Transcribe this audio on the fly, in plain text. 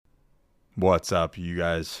What's up, you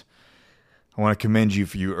guys? I want to commend you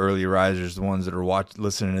for you early risers, the ones that are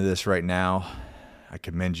listening to this right now. I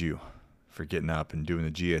commend you for getting up and doing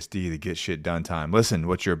the GSD, the get shit done time. Listen,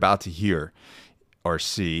 what you're about to hear or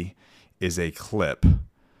see is a clip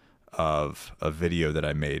of a video that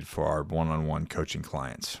I made for our one-on-one coaching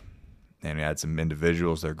clients. And we had some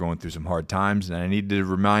individuals that are going through some hard times, and I needed to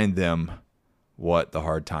remind them what the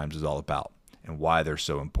hard times is all about and why they're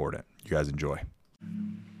so important. You guys enjoy.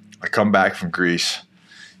 I come back from Greece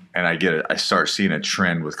and I start seeing a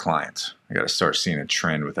trend with clients. I got to start seeing a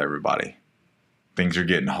trend with everybody. Things are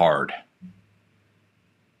getting hard.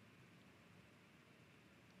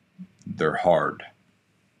 They're hard.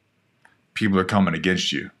 People are coming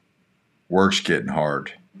against you. Work's getting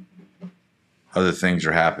hard. Other things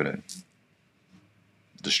are happening.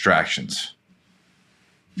 Distractions.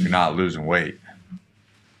 You're not losing weight.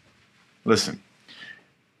 Listen.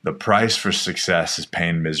 The price for success is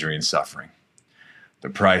pain, misery, and suffering. The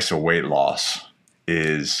price of weight loss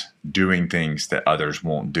is doing things that others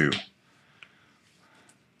won't do.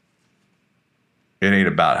 It ain't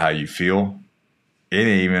about how you feel. It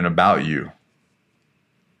ain't even about you.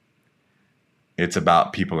 It's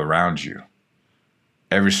about people around you.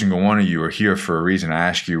 Every single one of you are here for a reason. I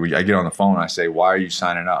ask you, I get on the phone and I say, why are you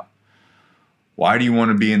signing up? Why do you want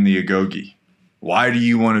to be in the Agoge? Why do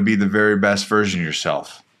you want to be the very best version of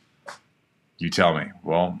yourself? You tell me,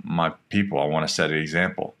 well, my people, I want to set an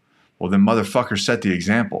example. Well, then motherfucker, set the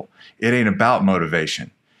example. It ain't about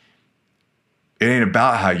motivation. It ain't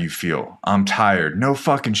about how you feel. I'm tired. No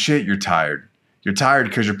fucking shit, you're tired. You're tired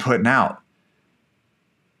because you're putting out.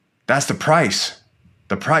 That's the price.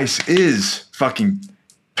 The price is fucking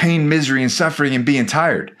pain, misery, and suffering and being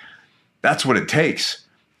tired. That's what it takes.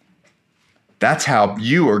 That's how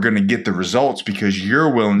you are going to get the results, because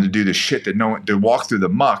you're willing to do the shit to walk through the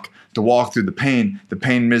muck, to walk through the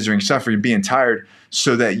pain, misery, and suffering, being tired,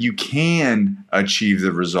 so that you can achieve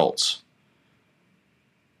the results.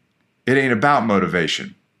 It ain't about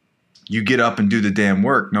motivation. You get up and do the damn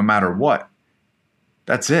work no matter what.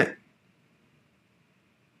 That's it.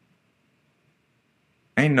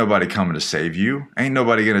 Ain't nobody coming to save you. Ain't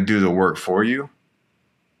nobody going to do the work for you.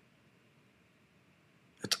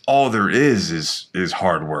 It's all there is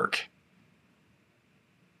hard work.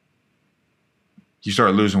 You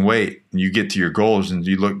start losing weight and you get to your goals, and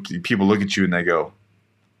people look at you and they go,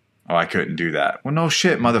 oh, I couldn't do that. Well, no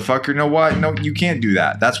shit, motherfucker. You know what? No, you can't do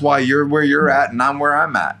that. That's why you're where you're at and I'm where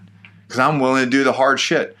I'm at. Because I'm willing to do the hard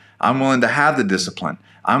shit. I'm willing to have the discipline.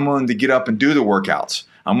 I'm willing to get up and do the workouts.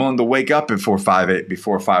 I'm willing to wake up before 5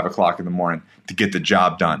 o'clock in the morning to get the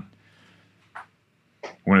job done.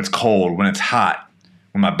 When it's cold, when it's hot,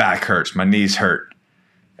 when my back hurts, my knees hurt,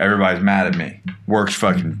 everybody's mad at me. Work's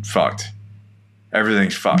fucking fucked.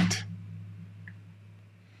 Everything's fucked.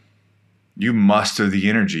 You muster the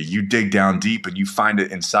energy. You dig down deep and you find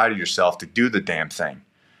it inside of yourself to do the damn thing,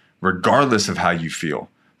 regardless of how you feel,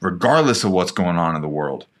 regardless of what's going on in the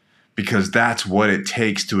world, because that's what it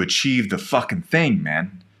takes to achieve the fucking thing,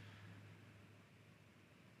 man.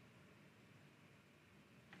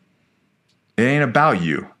 It ain't about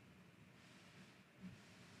you.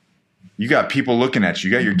 You got people looking at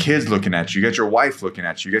you. You got your kids looking at you. You got your wife looking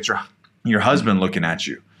at you. You got your husband looking at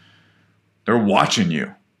you. They're watching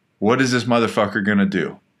you. What is this motherfucker going to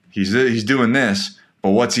do? He's doing this,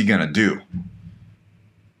 but what's he going to do?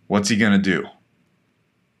 What's he going to do?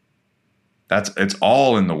 It's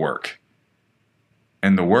all in the work.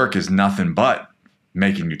 And the work is nothing but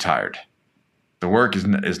making you tired. The work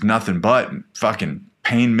is nothing but fucking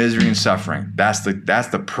pain, misery, and suffering. That's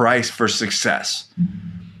the price for success.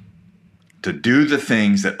 To do the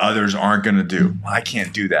things that others aren't going to do. Well, I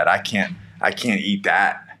can't do that. I can't eat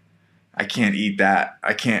that. I can't eat that.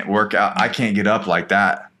 I can't work out. I can't get up like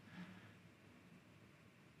that.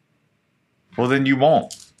 Well, then you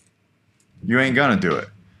won't. You ain't going to do it.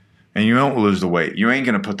 And you won't lose the weight. You ain't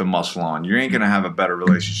going to put the muscle on. You ain't going to have a better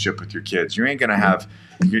relationship with your kids. You ain't going to have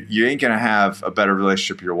a better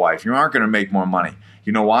relationship with your wife. You aren't going to make more money.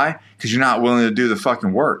 You know why? Because you're not willing to do the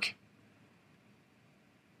fucking work.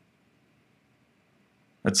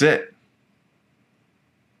 That's it.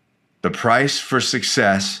 The price for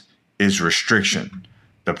success is restriction.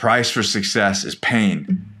 The price for success is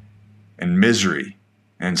pain and misery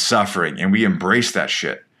and suffering. And we embrace that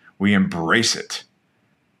shit. We embrace it.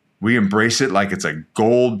 We embrace it like it's a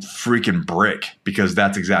gold freaking brick, because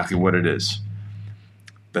that's exactly what it is.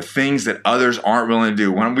 The things that others aren't willing to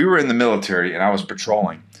do. When we were in the military and I was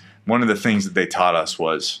patrolling, one of the things that they taught us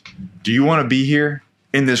was, do you want to be here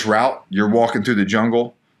in this route? You're walking through the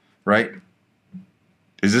jungle, right?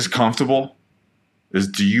 Is this comfortable?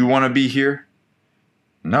 Do you want to be here?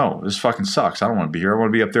 No, this fucking sucks. I don't want to be here. I want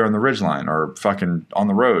to be up there on the ridgeline or fucking on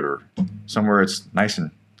the road or somewhere it's nice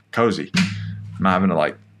and cozy. I'm not having to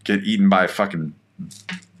like get eaten by fucking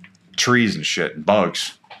trees and shit and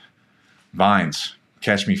bugs, vines.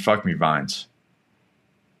 Catch me, fuck me, vines.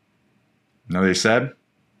 You know what they said?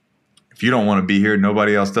 If you don't want to be here,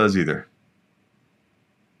 nobody else does either.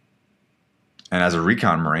 And as a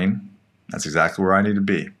recon Marine, that's exactly where I need to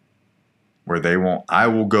be. Where they won't, I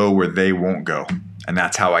will go where they won't go. And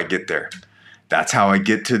that's how I get there. That's how I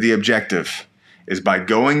get to the objective, is by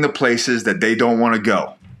going the places that they don't want to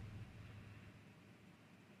go.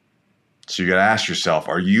 So you got to ask yourself,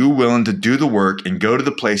 are you willing to do the work and go to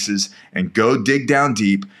the places and go dig down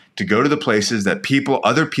deep to go to the places that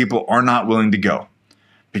other people are not willing to go?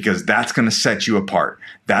 Because that's going to set you apart.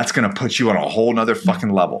 That's going to put you on a whole nother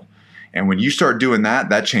fucking level. And when you start doing that,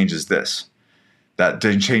 that changes this. That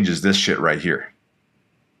changes this shit right here.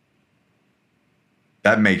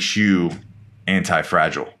 That makes you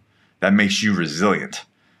anti-fragile. That makes you resilient.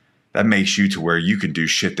 That makes you to where you can do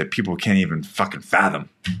shit that people can't even fucking fathom.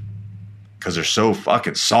 Because they're so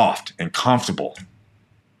fucking soft and comfortable.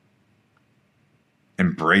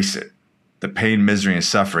 Embrace it. The pain, misery, and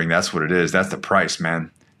suffering, that's what it is. That's the price, man.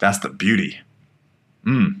 That's the beauty.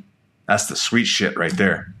 That's the sweet shit right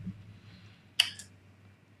there.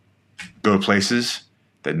 Go to places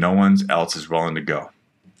that no one else is willing to go.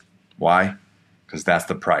 Why? Because that's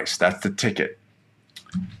the price. That's the ticket.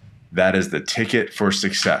 That is the ticket for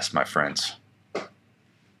success, my friends.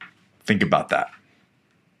 Think about that.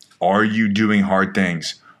 Are you doing hard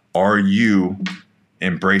things? Are you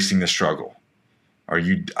embracing the struggle? Are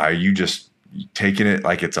you just taking it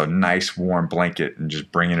like it's a nice warm blanket and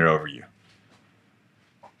just bringing it over you?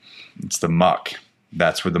 It's the muck.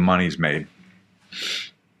 That's where the money's made.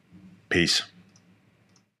 Peace.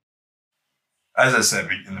 As I said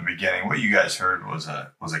in the beginning, what you guys heard was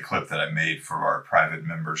a clip that I made for our private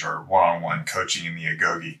members, our one-on-one coaching in the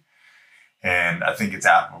Agoge. And I think it's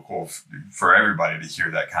applicable for everybody to hear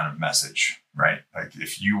that kind of message, right? Like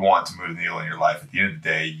if you want to move the needle in your life, at the end of the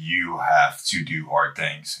day, you have to do hard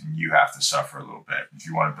things and you have to suffer a little bit. If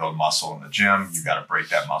you want to build muscle in the gym, you got to break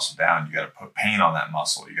that muscle down. You got to put pain on that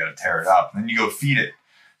muscle. You got to tear it up. And then you go feed it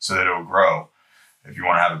so that it'll grow. If you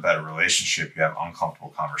want to have a better relationship, you have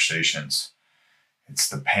uncomfortable conversations. It's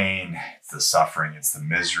the pain, it's the suffering, it's the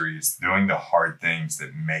misery, it's doing the hard things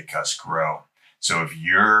that make us grow. So if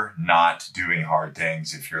you're not doing hard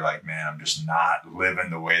things, if you're like, man, I'm just not living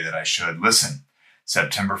the way that I should, listen,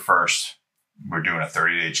 September 1st, we're doing a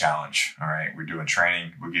 30-day challenge. All right. We're doing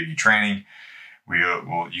training. We'll give you training. You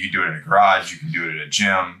can do it in a garage. You can do it at a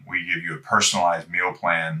gym. We give you a personalized meal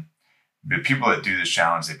plan. The people that do this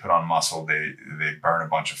challenge, they put on muscle, they burn a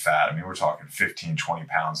bunch of fat. I mean, we're talking 15, 20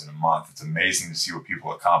 pounds in a month. It's amazing to see what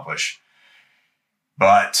people accomplish.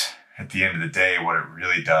 But at the end of the day, what it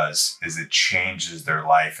really does is it changes their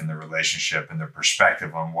life and their relationship and their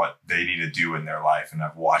perspective on what they need to do in their life. And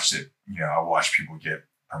I've watched it, I've watched people get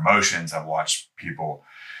promotions. I've watched people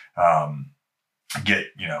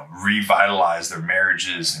revitalize their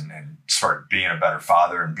marriages and start being a better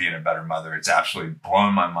father and being a better mother. It's absolutely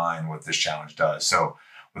blown my mind what this challenge does. So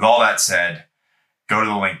with all that said, go to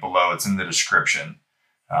the link below. It's in the description.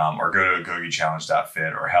 Or go to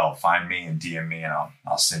agogechallenge.fit, or hell, find me and DM me and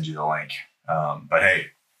I'll send you the link. But hey,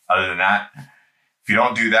 other than that, if you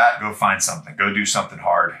don't do that, go find something. Go do something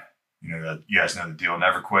hard. You guys know the deal.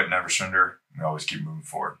 Never quit, never surrender. We always keep moving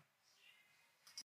forward.